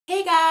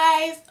Hey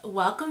guys,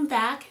 welcome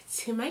back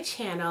to my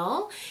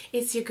channel.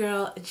 It's your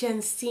girl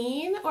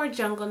Jensine, or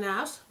Jungle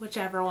Naps,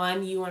 whichever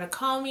one you want to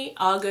call me,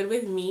 all good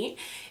with me.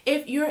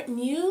 If you're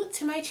new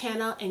to my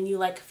channel and you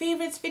like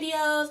favorites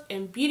videos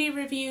and beauty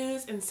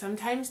reviews and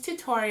sometimes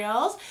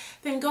tutorials,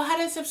 then go ahead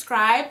and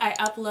subscribe. I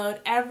upload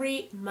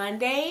every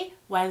Monday,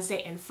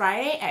 Wednesday, and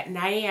Friday at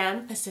 9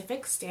 a.m.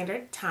 Pacific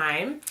Standard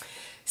Time.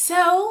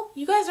 So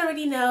you guys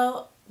already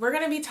know we're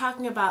going to be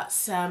talking about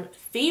some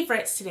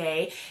favorites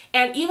today,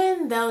 and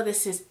even though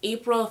this is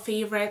April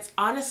favorites,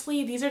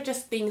 honestly these are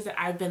just things that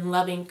I've been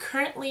loving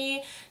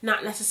currently,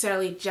 not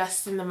necessarily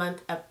just in the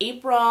month of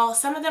April.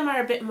 Some of them are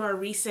a bit more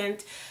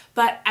recent,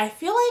 but I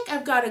feel like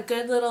I've got a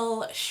good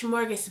little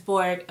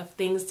smorgasbord of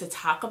things to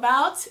talk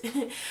about.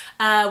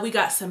 We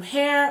got some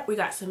hair, we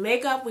got some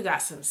makeup, we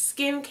got some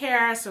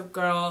skincare, so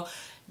girl,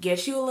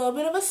 get you a little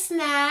bit of a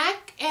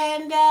snack,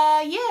 and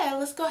yeah,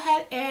 let's go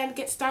ahead and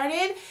get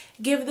started.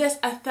 Give this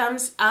a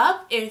thumbs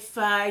up if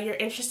you're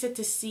interested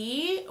to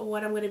see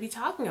what I'm going to be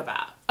talking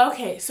about.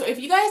 Okay, so if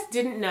you guys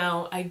didn't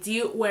know, I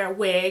do wear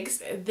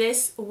wigs.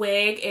 This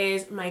wig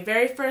is my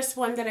very first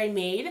one that I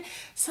made.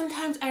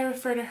 Sometimes I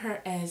refer to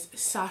her as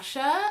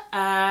Sasha.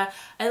 I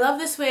love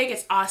this wig,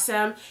 it's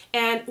awesome.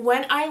 And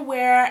when I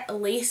wear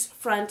lace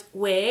front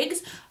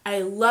wigs,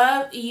 I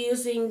love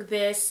using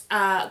this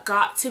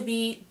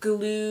Got2B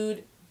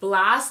glued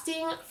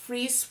blasting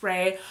freeze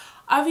spray.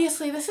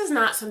 Obviously, this is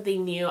not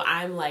something new.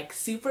 I'm like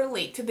super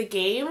late to the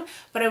game,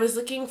 but I was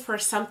looking for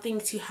something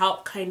to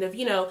help kind of,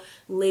 you know,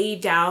 lay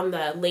down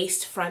the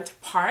laced front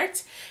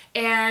part.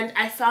 And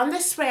I found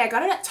this spray. I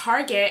got it at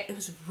Target. It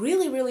was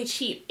really, really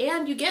cheap.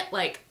 And you get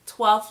like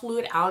 12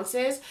 fluid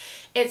ounces.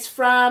 It's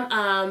from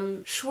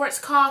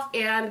Schwarzkopf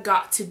and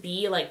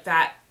Got2B, like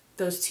that,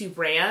 those two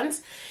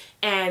brands.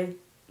 And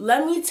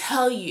let me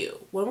tell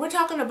you, when we're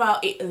talking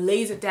about it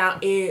lays it down,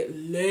 it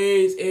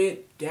lays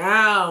it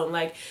down.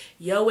 Like,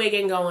 your wig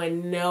ain't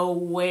going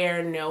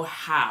nowhere, no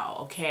how,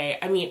 okay?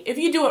 I mean, if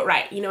you do it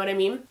right, you know what I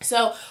mean?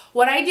 So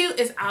what I do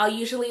is I'll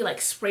usually like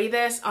spray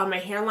this on my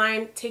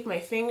hairline, take my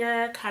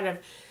finger, kind of,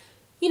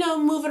 you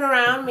know, move it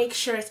around, make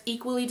sure it's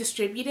equally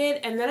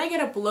distributed, and then I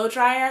get a blow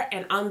dryer,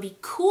 and on the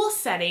cool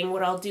setting,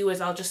 what I'll do is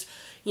I'll just,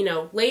 you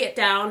know, lay it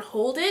down,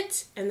 hold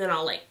it, and then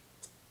I'll like,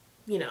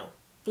 you know,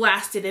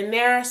 blast it in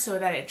there so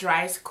that it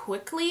dries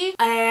quickly.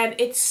 And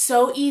it's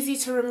so easy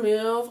to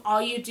remove.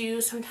 All you do,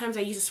 sometimes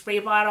I use a spray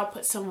bottle,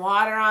 put some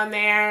water on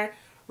there,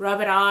 rub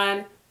it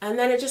on, and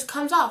then it just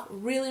comes off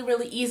really,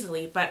 really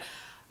easily. But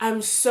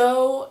I'm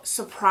so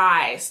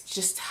surprised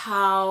just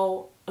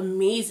how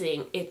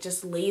amazing it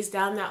just lays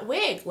down that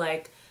wig.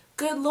 Like,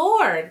 good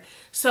Lord.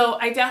 So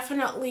I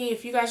definitely,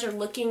 if you guys are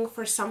looking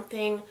for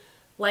something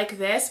like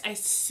this, I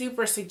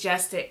super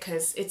suggest it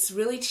because it's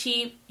really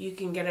cheap. You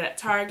can get it at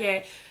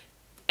Target,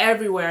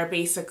 everywhere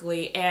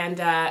basically, and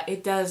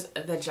it does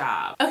the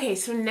job. Okay,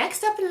 so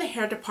next up in the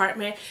hair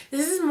department,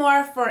 this is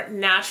more for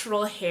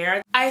natural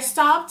hair. I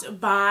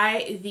stopped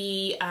by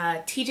the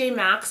TJ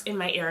Maxx in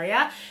my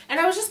area, and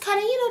I was just kind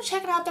of, you know,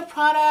 checking out the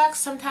products.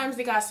 Sometimes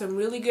they got some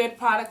really good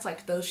products,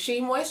 like those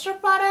Shea Moisture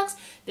products.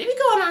 They be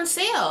going on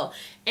sale.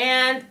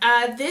 And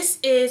this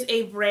is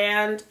a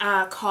brand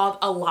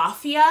called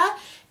Alafia,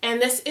 and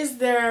this is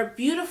their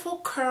Beautiful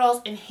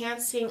Curls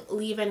Enhancing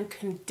Leave-In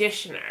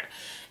Conditioner.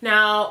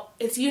 Now,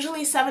 it's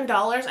usually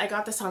 $7. I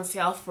got this on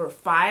sale for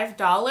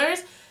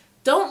 $5.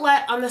 Don't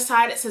let, on the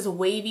side it says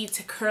wavy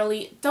to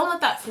curly, don't let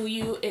that fool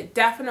you. It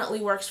definitely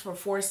works for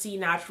 4C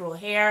natural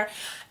hair.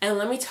 And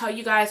let me tell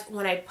you guys,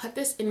 when I put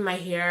this in my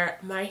hair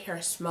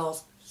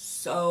smells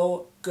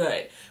so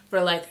good.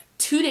 For like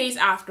 2 days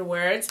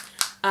afterwards,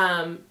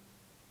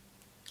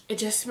 it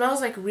just smells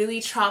like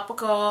really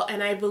tropical,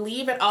 and I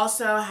believe it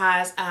also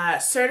has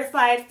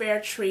certified fair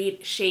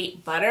trade shea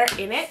butter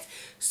in it.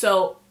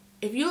 So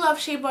if you love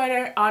shea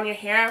butter on your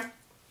hair,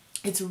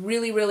 it's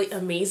really, really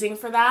amazing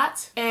for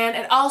that. And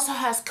it also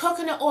has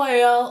coconut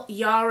oil,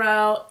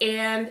 yarrow,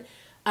 and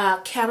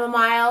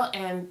chamomile,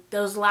 and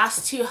those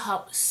last two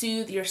help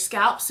soothe your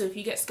scalp. So if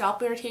you get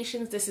scalp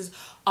irritations, this is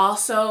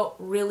also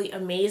really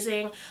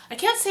amazing. I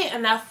can't say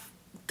enough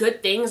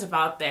good things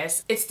about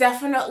this. It's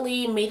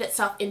definitely made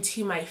itself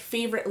into my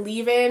favorite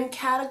leave-in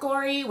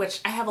category, which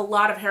I have a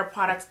lot of hair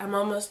products. I'm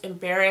almost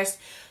embarrassed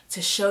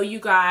to show you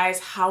guys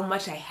how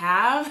much I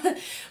have,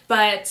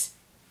 but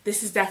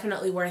this is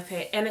definitely worth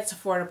it, and it's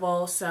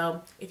affordable.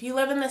 So if you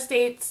live in the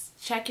States,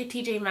 check your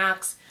TJ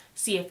Maxx,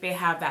 see if they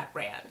have that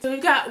brand. So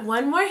we've got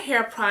one more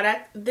hair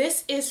product.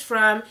 This is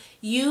from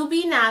UB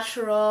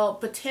Natural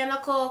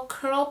Botanical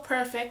Curl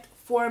Perfect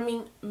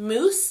Forming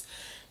Mousse.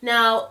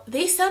 Now,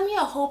 they sent me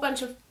a whole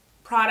bunch of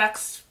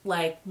products,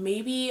 like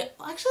maybe,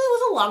 actually it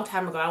was a long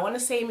time ago. I want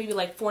to say maybe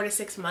like 4 to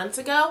 6 months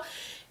ago.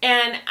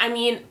 And I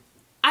mean,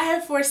 I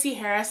have 4C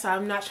hair, so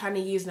I'm not trying to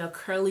use no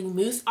curly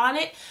mousse on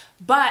it,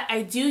 but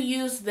I do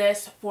use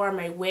this for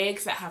my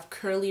wigs that have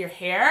curlier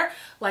hair.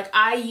 Like,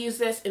 I use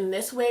this in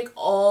this wig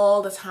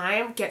all the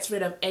time, gets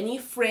rid of any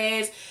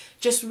frizz,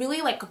 just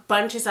really like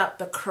bunches up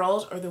the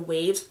curls or the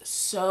waves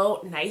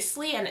so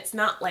nicely, and it's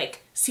not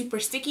like super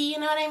sticky, you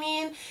know what I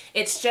mean?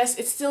 It's just,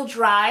 it still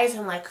dries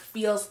and like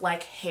feels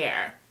like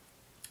hair.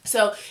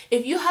 So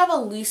if you have a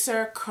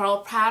looser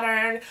curl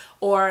pattern,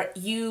 or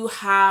you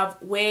have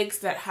wigs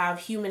that have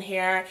human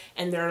hair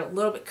and they're a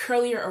little bit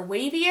curlier or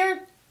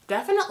wavier,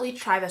 definitely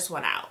try this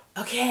one out.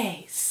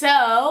 Okay,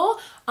 so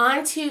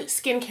on to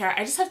skincare.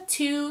 I just have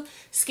 2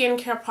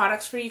 skincare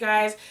products for you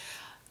guys.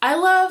 I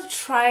love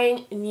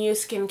trying new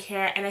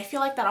skincare, and I feel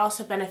like that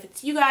also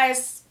benefits you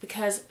guys,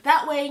 because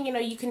that way, you know,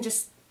 you can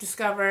just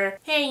discover,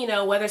 hey, you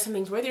know, whether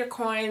something's worth your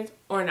coins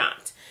or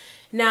not.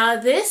 Now,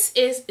 this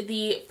is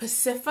the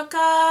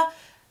Pacifica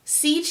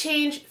Sea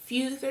Change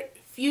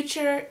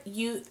Future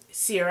Youth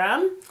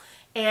Serum,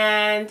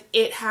 and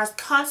it has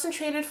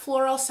concentrated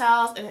floral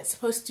cells, and it's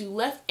supposed to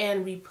lift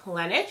and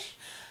replenish.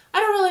 I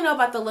don't really know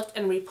about the lift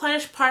and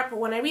replenish part, but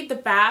when I read the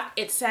back,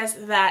 it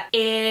says that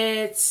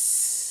it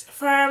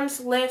firms,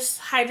 lifts,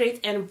 hydrates,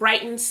 and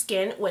brightens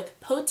skin with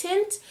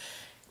potent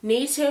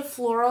native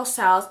floral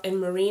cells and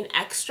marine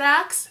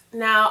extracts.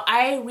 Now,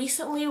 I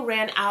recently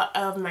ran out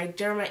of my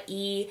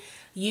SooAE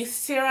Youth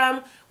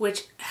Serum,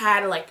 which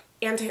had like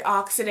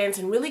antioxidants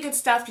and really good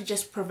stuff to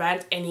just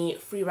prevent any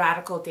free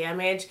radical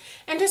damage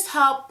and just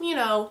help, you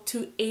know,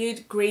 to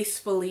age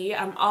gracefully.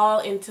 I'm all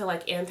into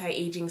like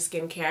anti-aging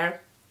skincare.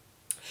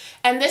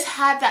 And this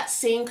had that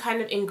same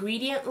kind of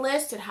ingredient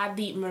list. It had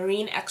the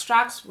marine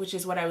extracts, which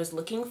is what I was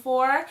looking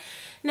for.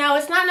 Now,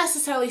 it's not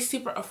necessarily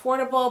super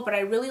affordable, but I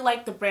really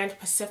like the brand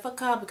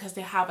Pacifica because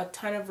they have a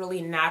ton of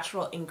really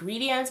natural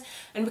ingredients.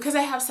 And because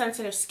I have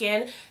sensitive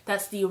skin,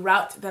 that's the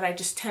route that I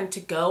just tend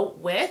to go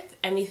with.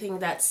 Anything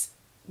that's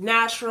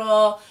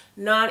natural,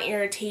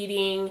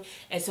 non-irritating.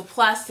 It's a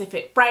plus if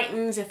it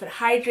brightens, if it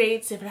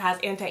hydrates, if it has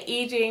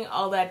anti-aging,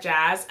 all that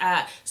jazz.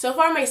 So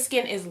far my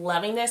skin is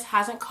loving this,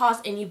 hasn't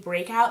caused any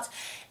breakouts,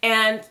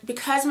 and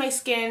because my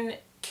skin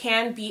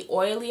can be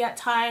oily at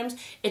times,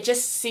 it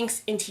just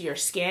sinks into your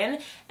skin,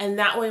 and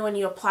that way when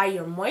you apply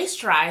your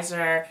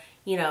moisturizer,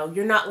 you know,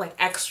 you're not like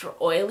extra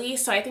oily.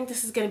 So I think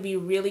this is going to be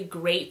really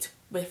great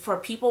for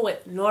people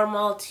with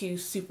normal to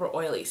super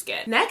oily skin.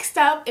 Next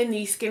up in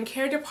the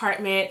skincare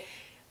department,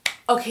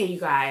 okay, you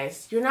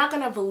guys, you're not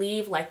gonna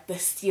believe like the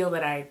steal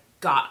that I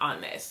got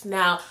on this.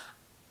 Now,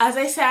 as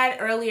I said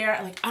earlier,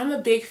 like, I'm a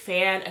big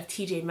fan of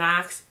TJ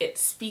Maxx. It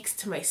speaks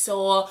to my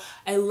soul.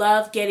 I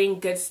love getting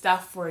good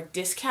stuff for a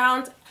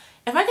discount.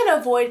 If I can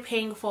avoid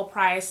paying full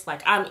price,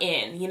 like, I'm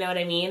in, you know what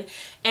I mean?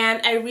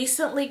 And I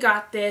recently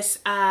got this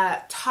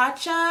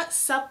Tatcha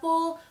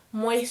Supple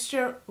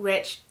Moisture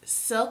Rich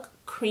Silk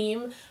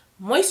Cream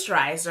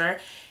Moisturizer.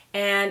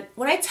 And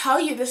when I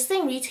tell you, this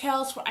thing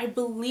retails for, I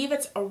believe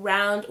it's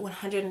around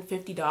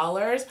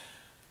 $150.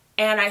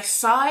 And I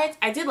saw it,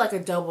 I did like a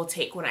double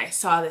take when I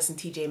saw this in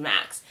TJ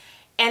Maxx.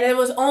 And it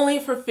was only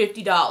for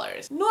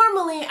 $50.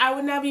 Normally, I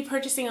would not be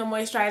purchasing a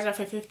moisturizer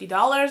for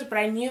 $50, but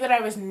I knew that I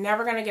was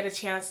never going to get a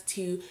chance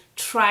to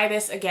try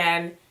this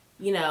again,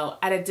 you know,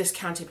 at a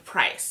discounted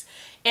price.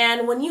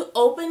 And when you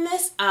open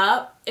this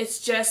up, it's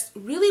just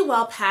really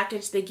well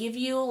packaged. They give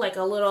you like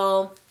a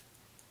little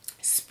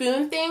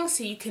spoon thing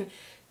so you can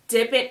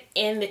dip it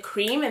in the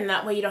cream, and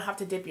that way you don't have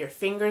to dip your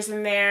fingers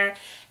in there.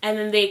 And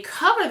then they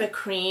cover the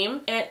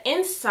cream, and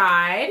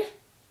inside,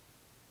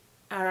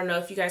 I don't know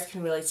if you guys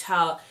can really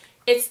tell,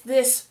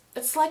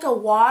 it's like a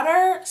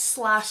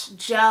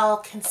water/gel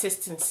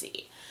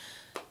consistency.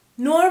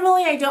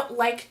 Normally I don't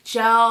like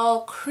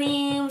gel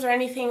creams or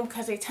anything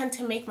because they tend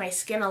to make my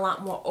skin a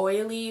lot more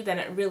oily than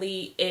it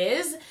really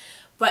is.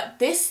 But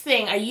this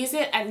thing, I use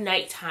it at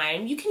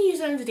nighttime. You can use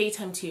it in the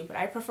daytime too, but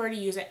I prefer to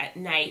use it at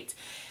night.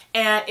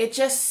 And it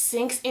just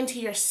sinks into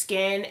your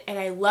skin, and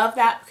I love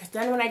that because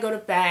then when I go to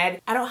bed,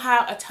 I don't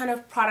have a ton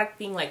of product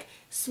being like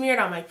smeared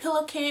on my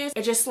pillowcase.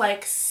 It just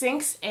like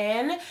sinks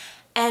in,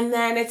 and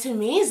then it's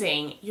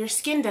amazing. Your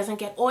skin doesn't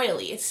get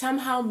oily. It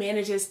somehow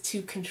manages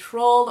to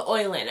control the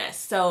oiliness.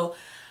 So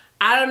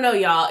I don't know,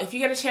 y'all. If you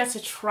get a chance to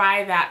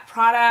try that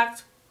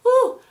product,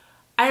 whoo,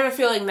 I have a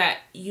feeling that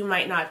you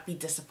might not be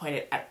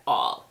disappointed at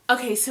all.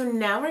 Okay, so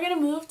now we're gonna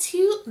move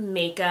to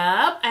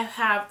makeup. I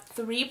have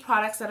 3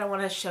 products that I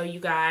wanna show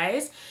you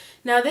guys.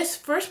 Now, this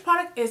first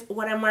product is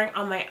what I'm wearing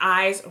on my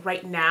eyes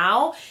right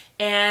now,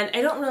 and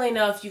I don't really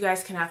know if you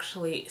guys can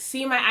actually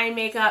see my eye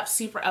makeup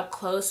super up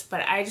close,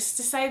 but I just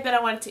decided that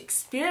I wanted to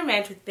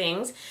experiment with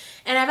things,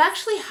 and I've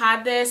actually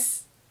had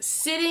this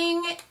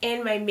sitting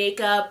in my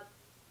makeup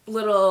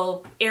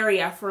little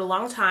area for a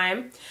long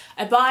time.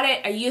 I bought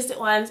it, I used it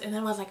once, and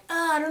then I was like,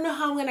 oh, I don't know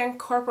how I'm gonna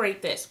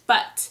incorporate this.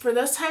 But for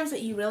those times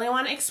that you really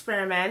want to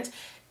experiment,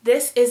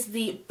 this is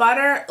the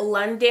Butter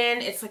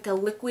London. It's like a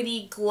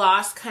liquidy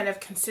gloss kind of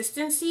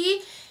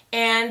consistency,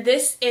 and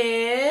this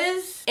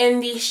is in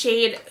the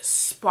shade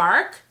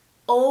Spark.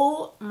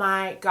 Oh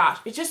my gosh,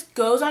 it just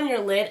goes on your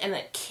lid and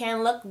it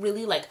can look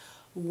really like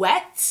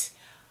wet.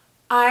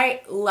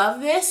 I love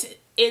this.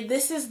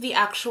 This is the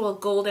actual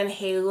golden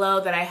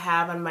halo that I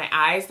have on my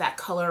eyes, that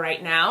color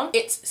right now.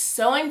 It's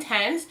so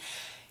intense.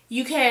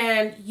 You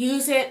can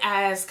use it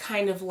as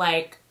kind of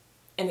like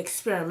an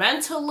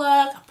experimental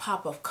look, a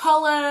pop of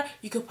color.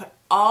 You could put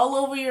all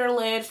over your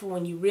lid for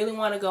when you really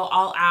want to go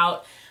all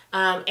out.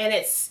 And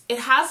it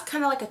has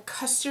kind of like a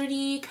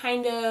custardy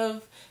kind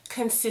of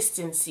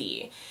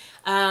consistency.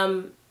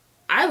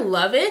 I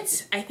love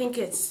it. I think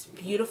it's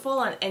beautiful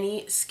on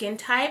any skin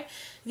type.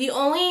 The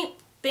only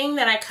thing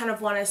that I kind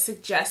of want to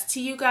suggest to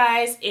you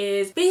guys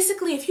is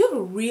basically if you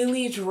have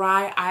really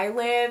dry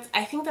eyelids,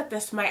 I think that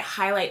this might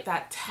highlight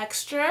that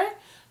texture.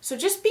 So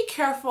just be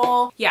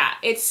careful. Yeah,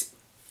 it's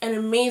an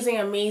amazing,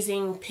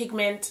 amazing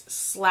pigment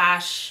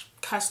slash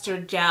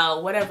custard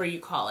gel, whatever you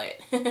call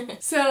it.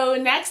 So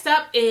next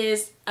up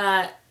is,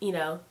 you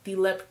know, the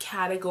lip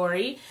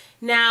category.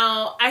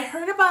 Now, I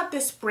heard about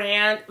this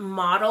brand,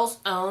 Model's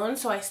Own,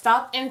 so I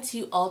stopped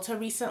into Ulta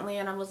recently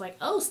and I was like,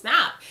 oh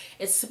snap.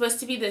 It's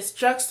supposed to be this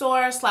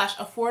drugstore slash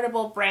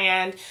affordable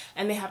brand,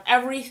 and they have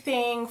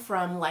everything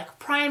from like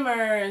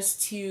primers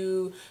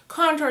to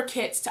contour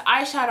kits to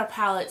eyeshadow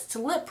palettes to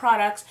lip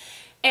products.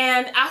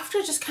 And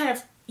after just kind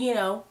of, you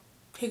know,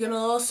 taking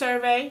a little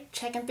survey,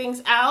 checking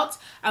things out,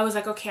 I was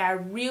like, okay, I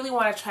really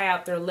want to try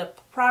out their lip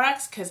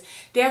products because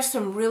they have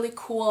some really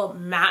cool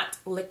matte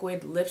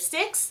liquid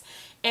lipsticks.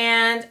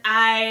 And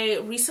I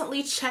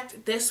recently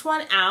checked this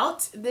one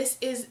out. This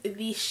is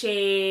the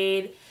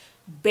shade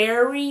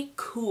Berry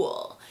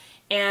Cool.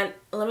 And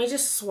let me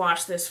just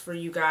swatch this for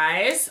you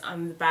guys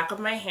on the back of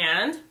my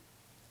hand.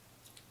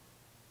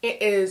 It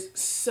is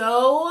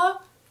so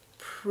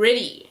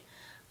pretty.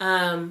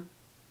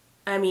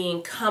 I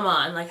mean, come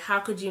on, like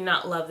how could you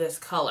not love this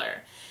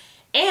color?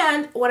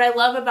 And what I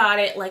love about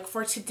it, like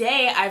for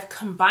today, I've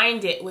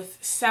combined it with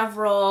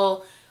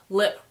several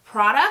lip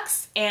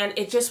products and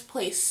it just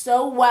plays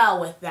so well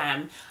with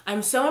them.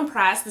 I'm so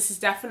impressed. This is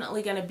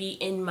definitely going to be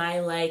in my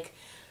like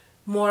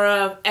more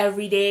of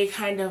everyday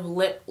kind of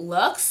lip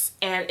looks,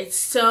 and it's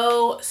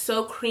so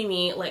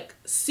creamy, like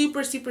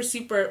super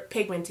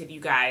pigmented, you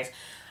guys.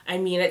 I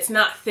mean, it's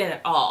not thin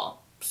at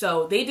all.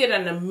 So they did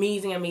an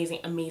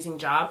amazing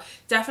job.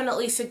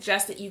 Definitely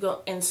suggest that you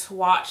go and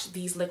swatch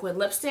these liquid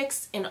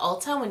lipsticks in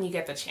Ulta when you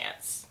get the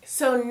chance.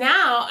 So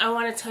now I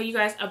want to tell you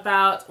guys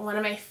about one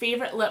of my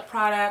favorite lip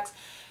products.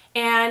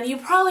 And you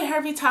probably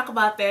heard me talk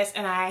about this,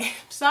 and I'm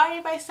sorry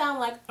if I sound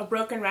like a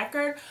broken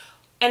record,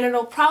 and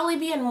it'll probably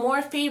be in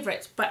more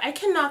favorites, but I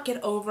cannot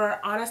get over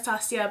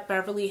Anastasia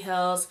Beverly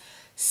Hills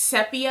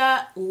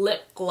Sepia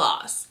Lip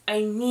Gloss.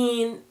 I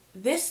mean,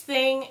 this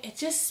thing, it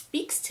just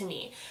speaks to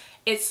me.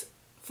 It's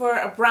for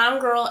a brown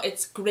girl,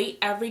 it's great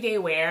everyday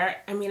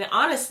wear. I mean,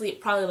 honestly,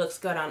 it probably looks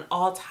good on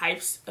all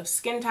types of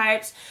skin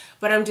types,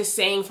 but I'm just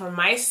saying for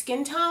my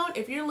skin tone,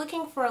 if you're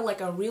looking for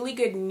like a really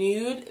good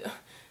nude,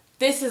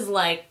 this is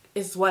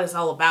what it's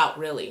all about,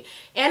 really.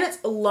 And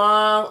it's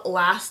long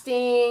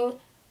lasting.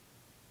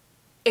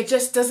 It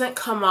just doesn't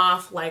come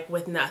off like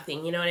with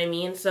nothing, you know what I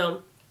mean?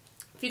 So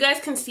if you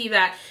guys can see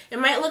that, it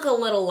might look a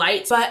little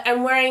light, but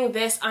I'm wearing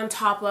this on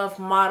top of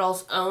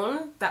Model's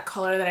Own, that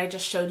color that I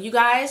just showed you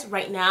guys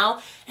right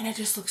now, and it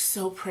just looks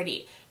so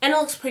pretty. And it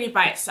looks pretty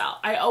by itself.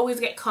 I always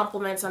get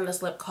compliments on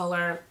this lip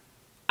color.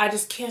 I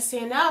just can't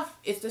say enough.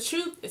 It's the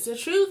truth. It's the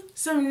truth.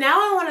 So now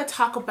I want to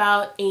talk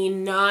about a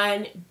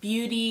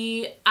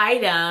non-beauty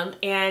item,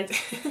 and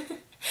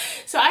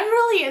so I'm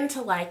really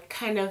into like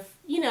kind of,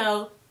 you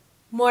know,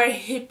 more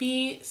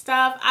hippie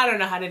stuff. I don't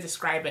know how to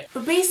describe it.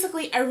 But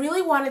basically, I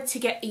really wanted to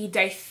get a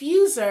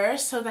diffuser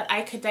so that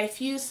I could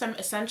diffuse some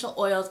essential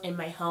oils in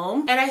my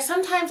home. And I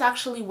sometimes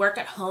actually work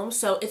at home,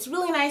 so it's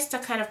really nice to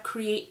kind of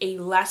create a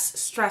less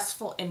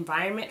stressful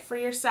environment for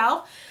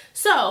yourself.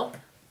 So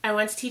I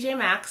went to TJ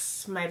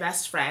Maxx, my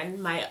best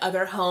friend, my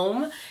other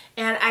home,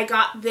 and I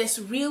got this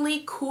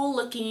really cool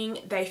looking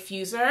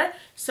diffuser.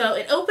 So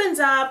it opens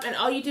up, and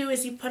all you do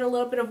is you put a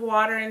little bit of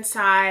water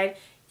inside,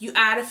 you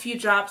add a few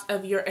drops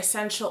of your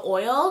essential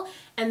oil,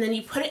 and then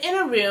you put it in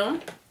a room,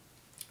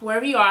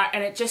 wherever you are,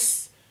 and it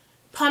just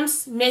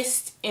pumps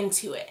mist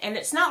into it. And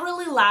it's not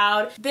really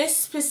loud. This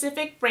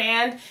specific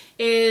brand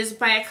is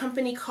by a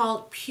company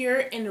called Pure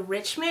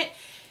Enrichment.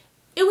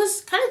 It was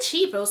kind of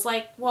cheap. It was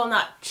like, well,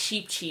 not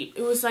cheap.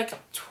 It was like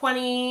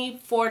 $24,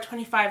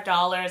 $25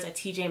 at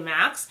TJ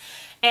Maxx.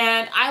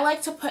 And I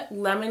like to put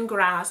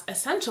lemongrass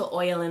essential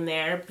oil in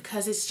there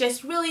because it's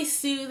just really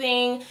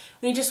soothing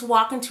when you just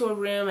walk into a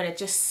room and it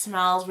just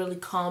smells really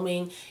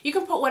calming. You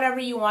can put whatever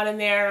you want in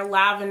there,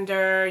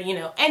 lavender, you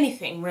know,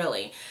 anything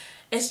really.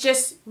 It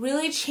just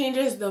really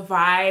changes the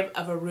vibe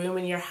of a room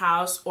in your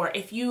house, or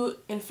if you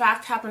in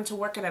fact happen to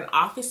work at an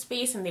office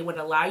space and they would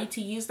allow you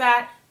to use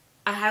that,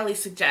 I highly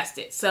suggest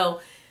it. So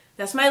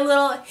that's my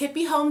little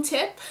hippie home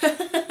tip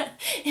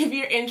if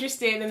you're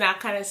interested in that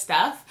kind of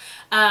stuff.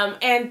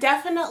 And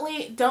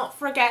definitely don't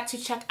forget to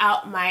check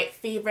out my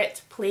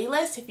favorite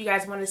playlist if you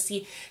guys want to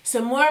see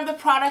some more of the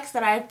products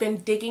that I've been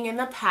digging in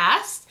the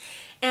past.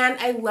 And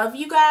I love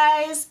you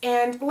guys,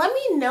 and let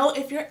me know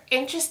if you're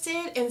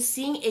interested in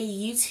seeing a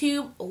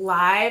YouTube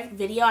live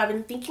video. I've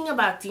been thinking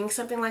about doing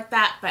something like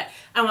that, but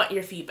I want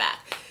your feedback.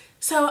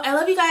 So I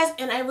love you guys,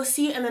 and I will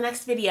see you in the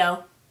next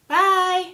video. Bye!